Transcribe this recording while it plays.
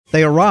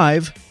They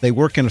arrive, they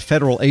work in a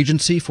federal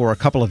agency for a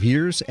couple of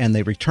years, and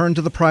they return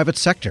to the private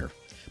sector.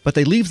 But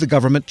they leave the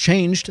government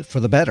changed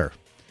for the better.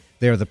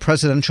 They are the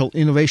Presidential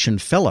Innovation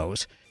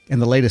Fellows, and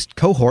the latest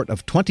cohort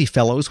of 20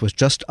 fellows was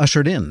just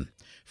ushered in.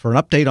 For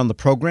an update on the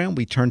program,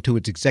 we turn to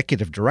its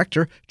executive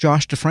director,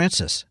 Josh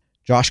DeFrancis.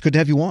 Josh, good to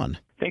have you on.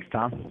 Thanks,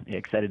 Tom.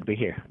 Excited to be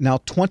here. Now,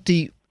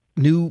 20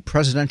 new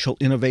Presidential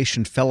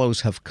Innovation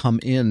Fellows have come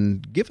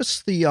in. Give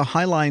us the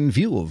highline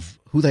view of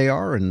who they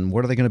are and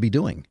what are they going to be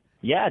doing.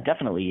 Yeah,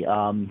 definitely.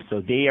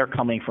 So they are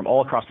coming from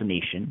all across the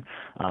nation.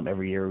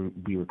 Every year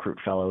we recruit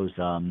fellows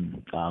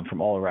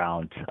from all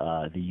around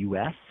the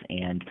U.S.,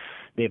 and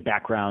they have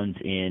backgrounds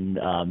in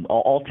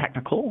all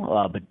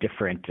technical but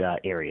different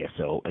areas.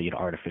 So,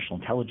 artificial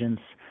intelligence,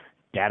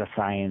 data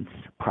science,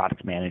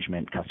 product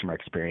management, customer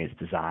experience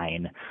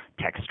design,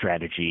 tech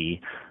strategy.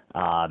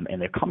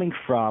 And they're coming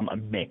from a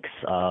mix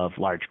of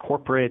large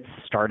corporates,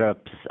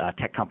 startups,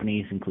 tech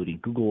companies, including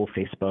Google,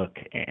 Facebook,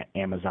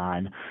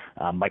 Amazon,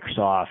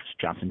 Microsoft,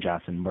 Johnson &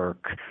 Johnson,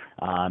 Merck,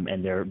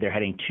 and they're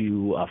heading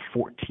to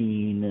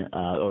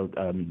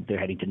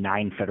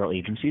 9 federal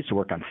agencies to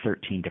work on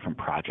 13 different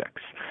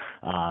projects.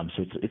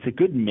 So it's a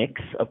good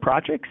mix of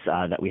projects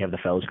that we have the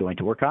fellows going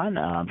to work on,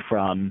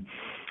 from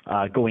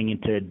going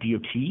into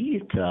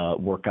DOT to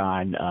work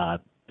on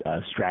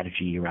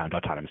strategy around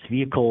autonomous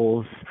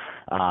vehicles,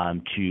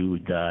 to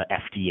the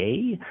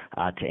FDA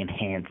to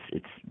enhance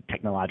its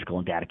technological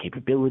and data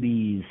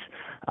capabilities,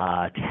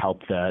 to help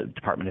the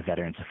Department of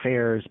Veterans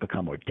Affairs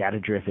become more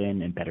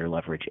data-driven and better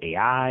leverage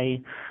AI,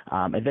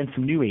 and then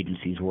some new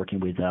agencies working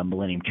with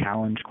Millennium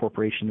Challenge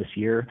Corporation this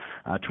year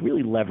to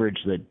really leverage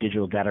the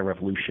digital data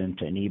revolution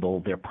to enable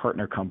their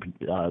partner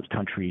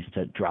countries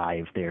to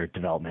drive their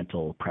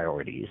developmental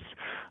priorities.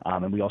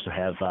 And we also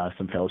have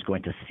some fellows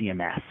going to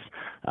CMS,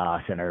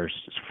 Centers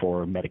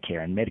for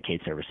Medicare and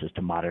Medicaid Services,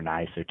 to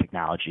modernize their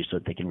technology so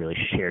that they can really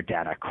share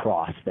data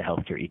across the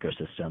healthcare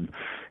ecosystem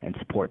and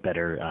support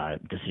better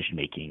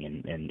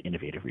decision-making and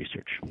innovative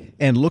research.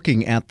 And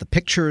looking at the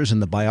pictures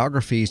and the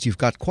biographies, you've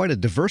got quite a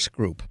diverse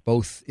group,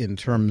 both in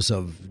terms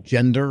of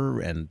gender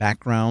and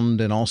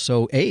background and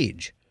also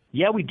age.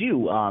 Yeah, we do.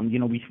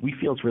 We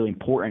feel it's really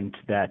important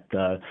that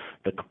the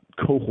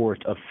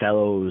cohort of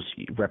fellows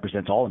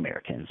represents all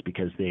Americans,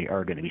 because they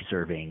are going to be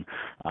serving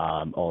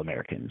all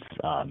Americans,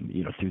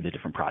 through the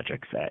different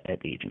projects at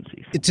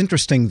agencies. It's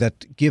interesting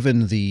that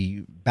given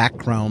the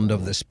background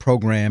of this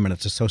program and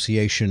its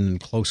association and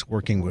close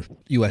working with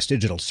U.S.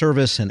 Digital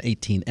Service and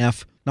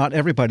 18F, not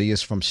everybody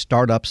is from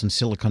startups in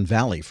Silicon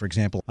Valley. For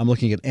example, I'm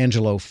looking at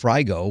Angelo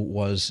Frigo,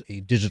 was a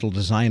digital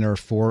designer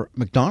for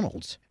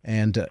McDonald's,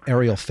 and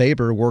Ariel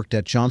Faber worked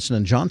at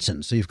Johnson &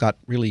 Johnson. So you've got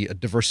really a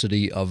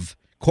diversity of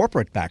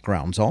corporate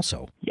backgrounds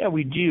also. Yeah,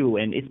 we do.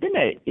 And it's been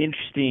an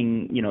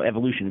interesting,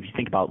 evolution. If you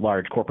think about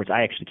large corporates,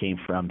 I actually came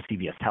from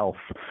CVS Health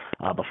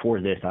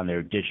before this on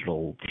their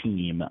digital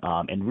team.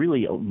 And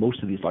really,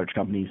 most of these large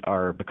companies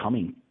are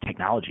becoming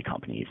technology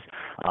companies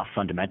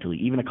fundamentally.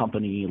 Even a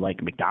company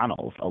like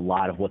McDonald's, a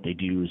lot of what they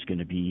do is going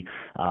to be,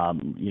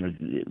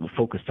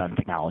 focused on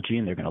technology,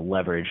 and they're going to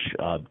leverage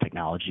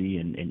technology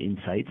and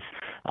insights.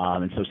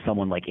 And so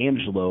someone like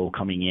Angelo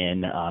coming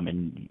in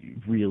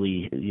and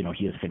really,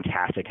 he has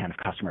fantastic kind of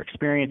customer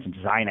experience and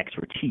design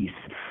expertise,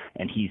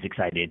 and he's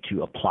excited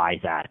to apply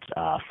that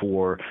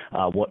for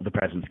what the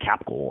president's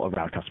cap goal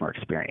around customer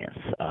experience,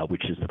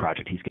 which is the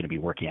project he's going to be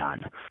working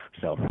on.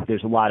 So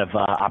there's a lot of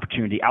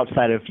opportunity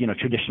outside of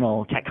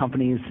traditional tech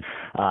companies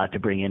to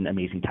bring in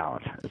amazing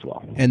talent as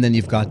well. And then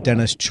you've got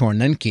Dennis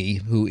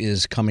Chornenky, who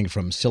is coming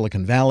from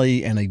Silicon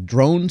Valley and a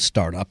drone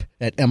startup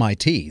at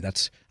MIT.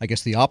 That's, I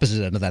guess, the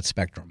opposite end of that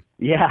spectrum.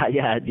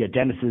 Yeah.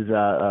 Dennis is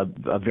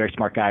a very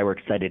smart guy. We're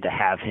excited to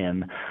have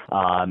him,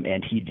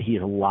 and he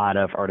has a lot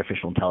of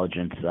artificial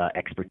intelligence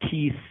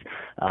expertise,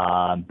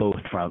 both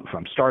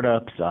from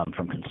startups,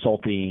 from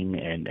consulting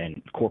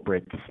and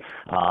corporates,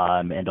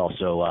 and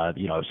also a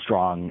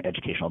strong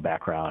educational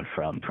background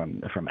from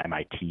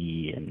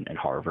MIT and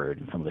Harvard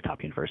and some of the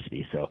top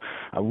universities. So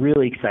I'm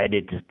really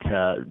excited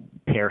to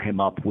pair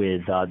him up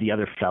with the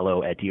other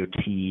fellow at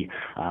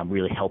DOT,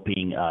 really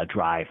helping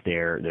drive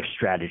their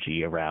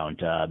strategy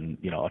around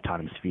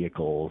autonomous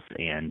vehicles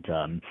and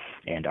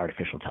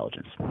artificial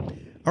intelligence.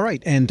 All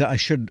right. And I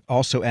should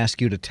also ask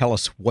you to tell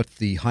us what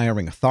the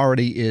hiring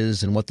authority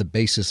is and what the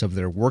basis of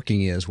their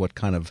working is, what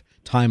kind of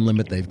time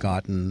limit they've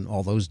got, and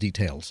all those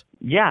details.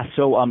 Yeah,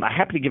 so I'm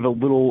happy to give a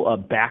little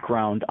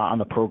background on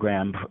the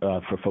program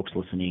for folks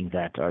listening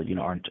that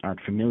aren't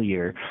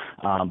familiar.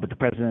 But the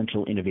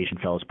Presidential Innovation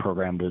Fellows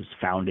Program was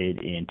founded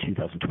in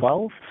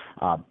 2012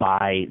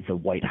 by the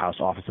White House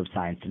Office of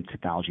Science and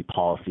Technology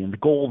Policy, and the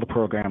goal of the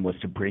program was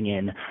to bring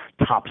in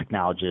top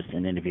technologists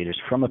and innovators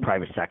from the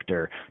private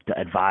sector to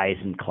advise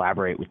and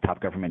collaborate with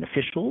top government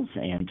officials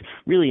and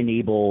really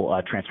enable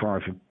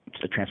transformative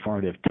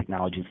transformative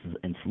technologies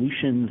and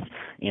solutions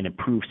and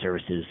improve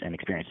services and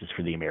experiences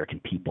for the American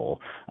people.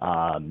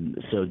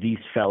 So these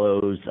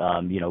fellows,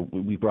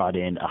 we brought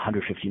in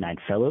 159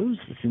 fellows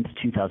since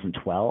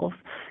 2012,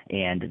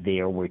 and they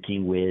are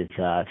working with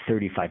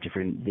 35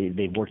 different.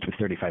 They've worked with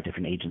 35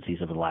 different agencies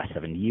over the last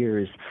 7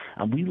 years.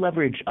 We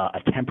leverage a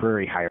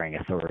temporary hiring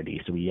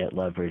authority, so we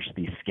leverage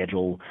the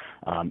Schedule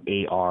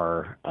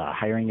AR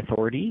hiring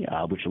authority,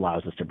 which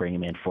allows us to bring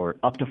them in for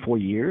up to 4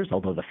 years.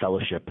 Although the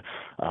fellowship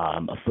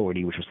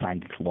authority, which was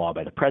signed into law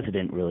by the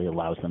president, really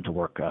allows them to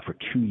work for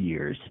 2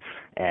 years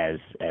as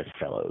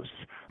fellows.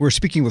 We're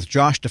speaking with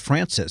Josh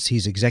DeFrancis.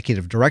 He's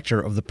Executive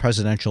Director of the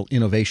Presidential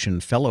Innovation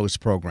Fellows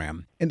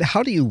Program. And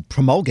how do you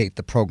promulgate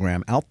the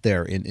program out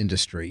there in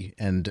industry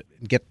and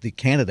get the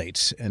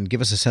candidates and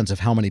give us a sense of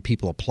how many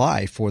people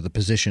apply for the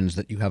positions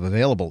that you have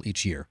available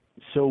each year?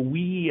 So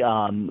we, a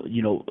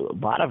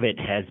lot of it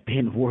has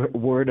been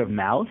word of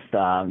mouth.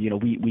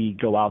 We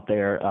go out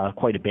there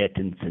quite a bit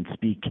and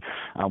speak.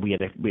 We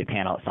had a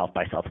panel at South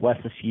by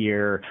Southwest this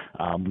year.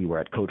 We were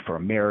at Code for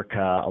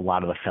America. A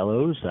lot of the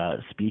fellows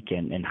speak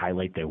and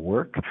highlight their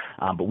work.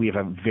 But we have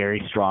a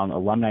very strong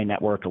alumni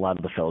network. A lot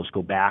of the fellows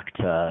go back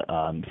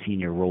to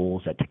senior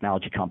roles at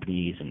technology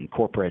companies and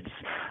corporates,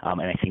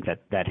 and I think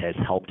that has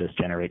helped us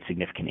generate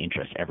significant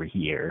interest every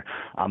year.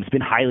 It's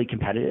been highly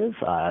competitive.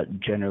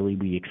 Generally,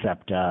 we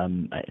accept 2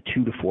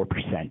 to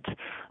 4%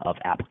 of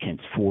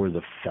applicants for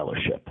the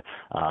fellowship,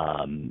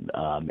 and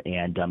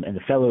the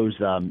fellows,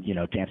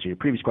 to answer your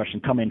previous question,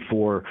 come in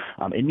for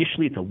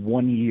initially it's a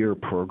 1-year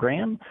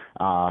program,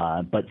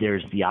 but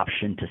there's the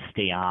option to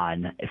stay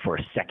on for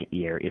a second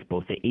year if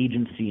both the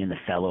agency and the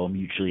fellow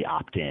mutually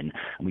opt in.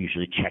 And we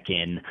usually check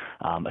in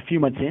a few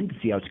months in to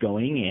see how it's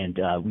going,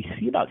 and we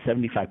see about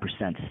 75%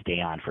 stay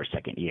on for a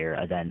second year.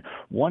 And then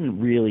one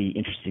really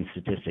interesting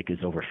statistic is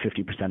over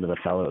 50% of the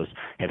fellows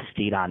have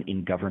stayed on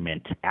in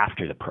government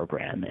after the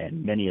program,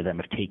 and many of them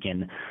have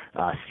taken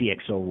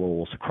CXO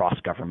roles across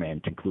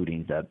government,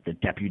 including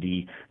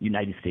the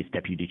United States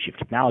Deputy Chief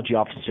Technology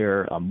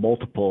Officer,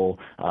 multiple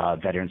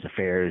Veterans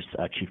Affairs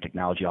Chief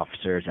Technology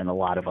Officers, and a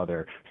lot of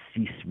other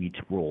C-suite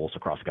roles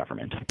across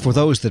government. For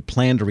those that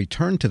plan to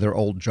return to their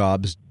old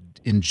jobs,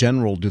 in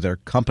general, do their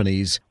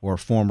companies or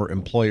former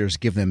employers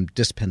give them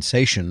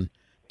dispensation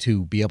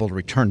to be able to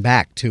return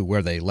back to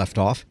where they left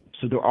off?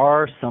 So there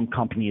are some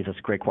companies, that's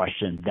a great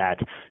question, that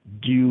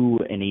do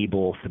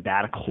enable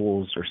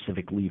sabbaticals or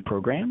civic leave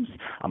programs.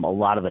 A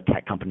lot of the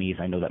tech companies,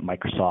 I know that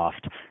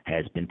Microsoft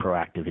has been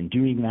proactive in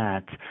doing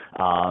that,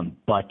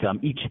 but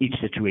each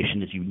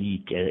situation is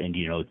unique, and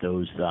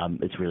those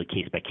it's really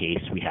case by case.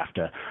 We have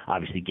to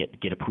obviously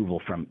get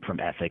approval from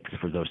ethics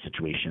for those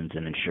situations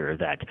and ensure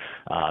that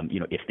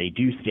if they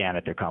do stand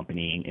at their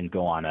company and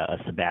go on a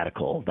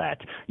sabbatical,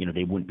 that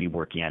they wouldn't be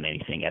working on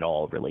anything at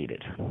all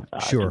related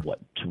Sure.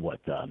 to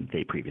what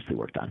they previously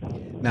worked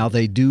on. Now,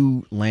 they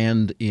do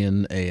land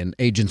in an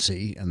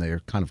agency, and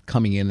they're kind of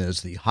coming in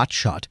as the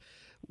hotshot.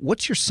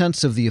 What's your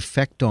sense of the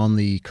effect on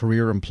the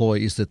career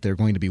employees that they're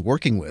going to be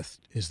working with?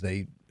 Is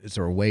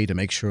there a way to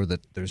make sure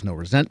that there's no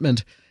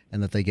resentment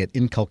and that they get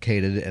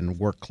inculcated and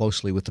work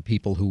closely with the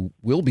people who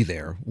will be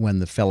there when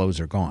the fellows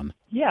are gone?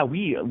 Yeah,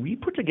 we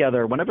put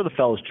together, whenever the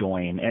fellows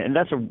join, and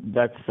that's a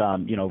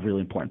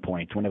really important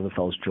point. Whenever the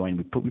fellows join,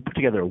 we put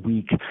together a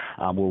week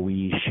where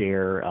we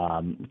share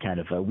kind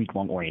of a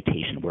week-long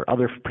orientation where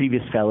other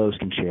previous fellows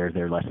can share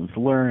their lessons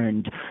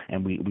learned,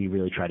 and we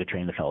really try to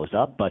train the fellows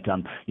up. But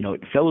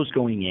fellows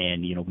going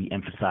in, we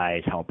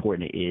emphasize how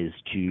important it is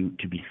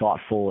to be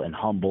thoughtful and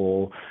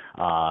humble,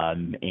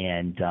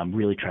 and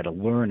really try to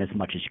learn as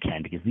much as you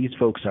can, because these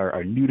folks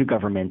are new to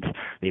government.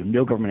 They have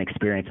no government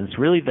experience, and it's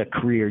really the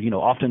career.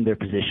 Often they're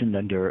positioned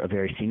under a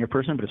very senior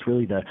person, but it's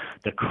really the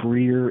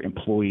career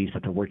employees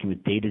that they're working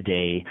with day to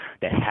day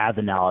that have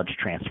the knowledge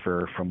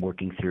transfer from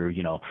working through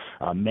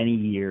many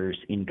years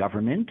in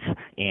government,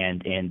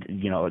 and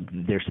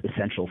they're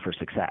essential for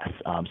success.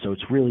 So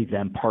it's really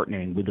them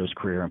partnering with those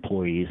career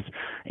employees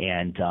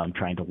and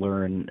trying to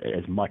learn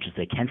as much as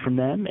they can from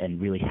them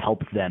and really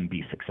help them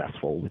be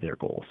successful with their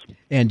goals.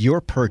 And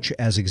your perch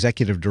as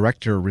executive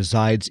director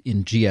resides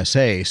in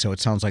GSA, so it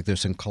sounds like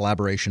there's some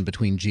collaboration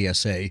between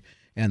GSA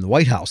and the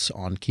White House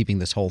on keeping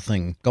this whole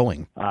thing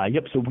going.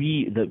 Yep. So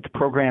the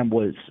program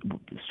was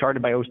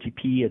started by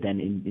OSTP, and then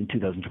in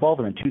 2012,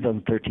 and in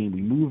 2013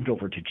 we moved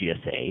over to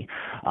GSA,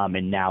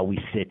 and now we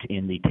sit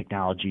in the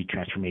Technology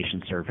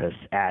Transformation Service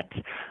at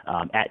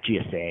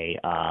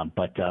GSA.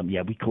 But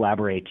we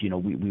collaborate.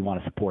 We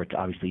want to support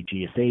obviously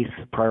GSA's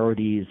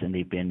priorities, and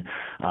they've been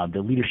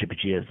the leadership at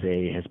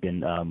GSA has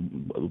been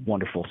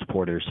wonderful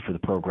supporters for the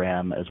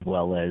program, as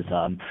well as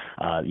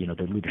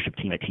the leadership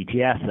team at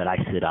TTS that I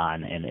sit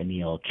on, and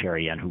Neil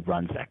Cherian, who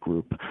runs that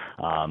group.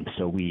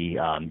 So we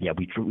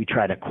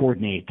try to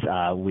coordinate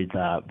with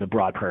the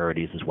broad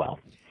priorities as well.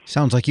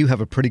 Sounds like you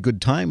have a pretty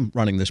good time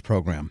running this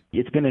program.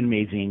 It's been an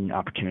amazing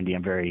opportunity.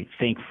 I'm very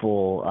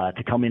thankful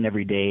to come in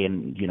every day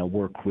and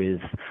work with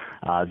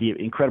the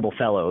incredible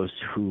fellows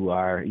who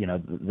are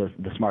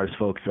the smartest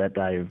folks that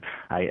I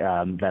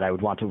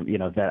would want to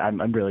that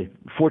I'm really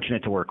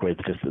fortunate to work with.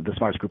 Just the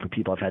smartest group of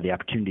people I've had the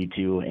opportunity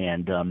to,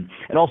 and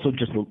also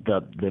just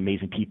the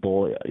amazing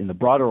people in the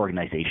broader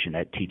organization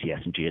at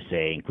TTS and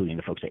GSA, including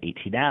the folks at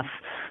 18F,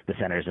 the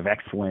Centers of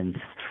Excellence,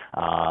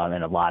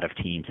 and a lot of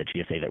teams at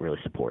GSA that really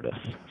support us.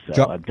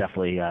 So I'm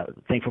definitely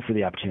thankful for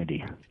the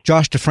opportunity.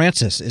 Josh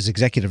DeFrancis is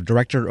Executive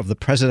Director of the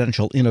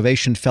Presidential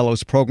Innovation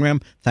Fellows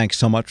Program. Thanks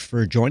so much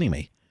for joining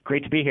me.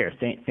 Great to be here.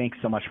 Thanks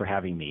so much for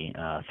having me.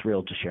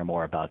 Thrilled to share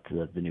more about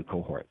the new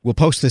cohort. We'll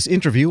post this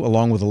interview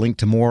along with a link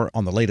to more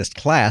on the latest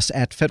class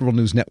at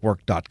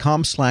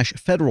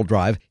federalnewsnetwork.com/Federal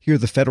Drive. Hear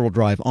the Federal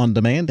Drive on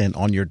demand and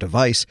on your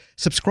device.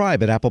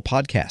 Subscribe at Apple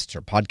Podcasts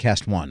or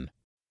Podcast One.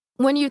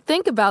 When you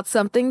think about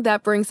something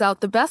that brings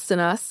out the best in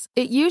us,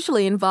 it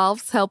usually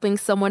involves helping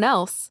someone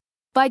else.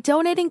 By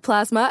donating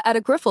plasma at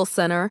a Grifols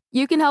Center,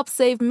 you can help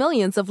save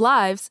millions of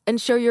lives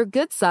and show your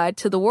good side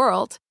to the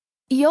world.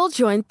 You'll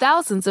join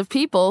thousands of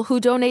people who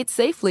donate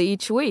safely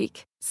each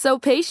week, so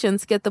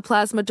patients get the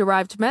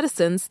plasma-derived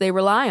medicines they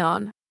rely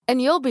on.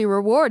 And you'll be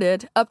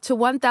rewarded up to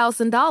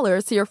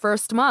 $1,000 your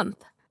first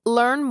month.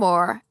 Learn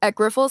more at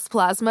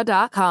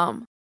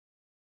grifolsplasma.com.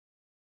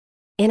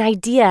 An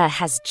idea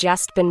has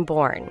just been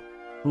born.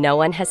 No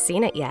one has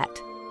seen it yet.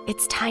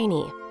 It's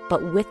tiny,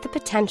 but with the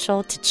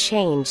potential to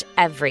change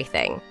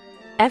everything.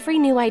 Every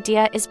new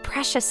idea is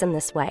precious in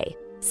this way,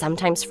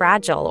 sometimes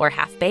fragile or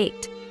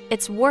half-baked.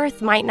 Its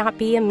worth might not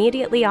be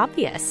immediately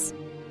obvious.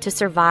 To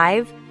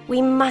survive,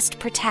 we must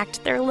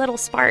protect their little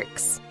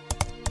sparks.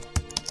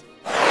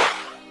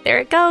 There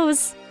it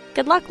goes.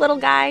 Good luck, little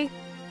guy.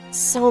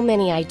 So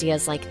many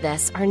ideas like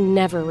this are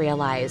never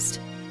realized.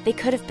 They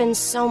could have been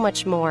so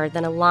much more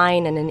than a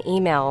line in an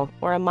email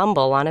or a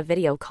mumble on a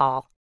video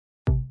call.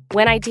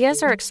 When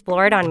ideas are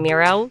explored on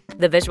Miro,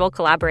 the visual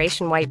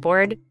collaboration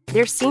whiteboard,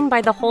 they're seen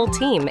by the whole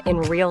team in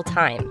real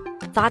time.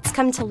 Thoughts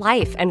come to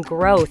life and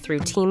grow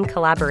through team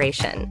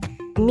collaboration.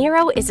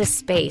 Miro is a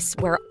space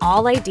where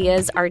all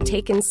ideas are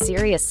taken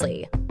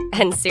seriously,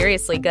 and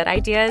seriously good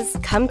ideas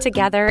come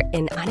together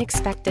in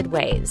unexpected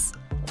ways.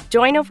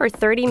 Join over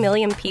 30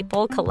 million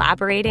people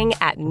collaborating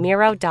at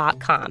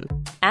Miro.com,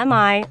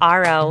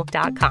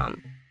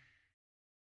 MIRO.com.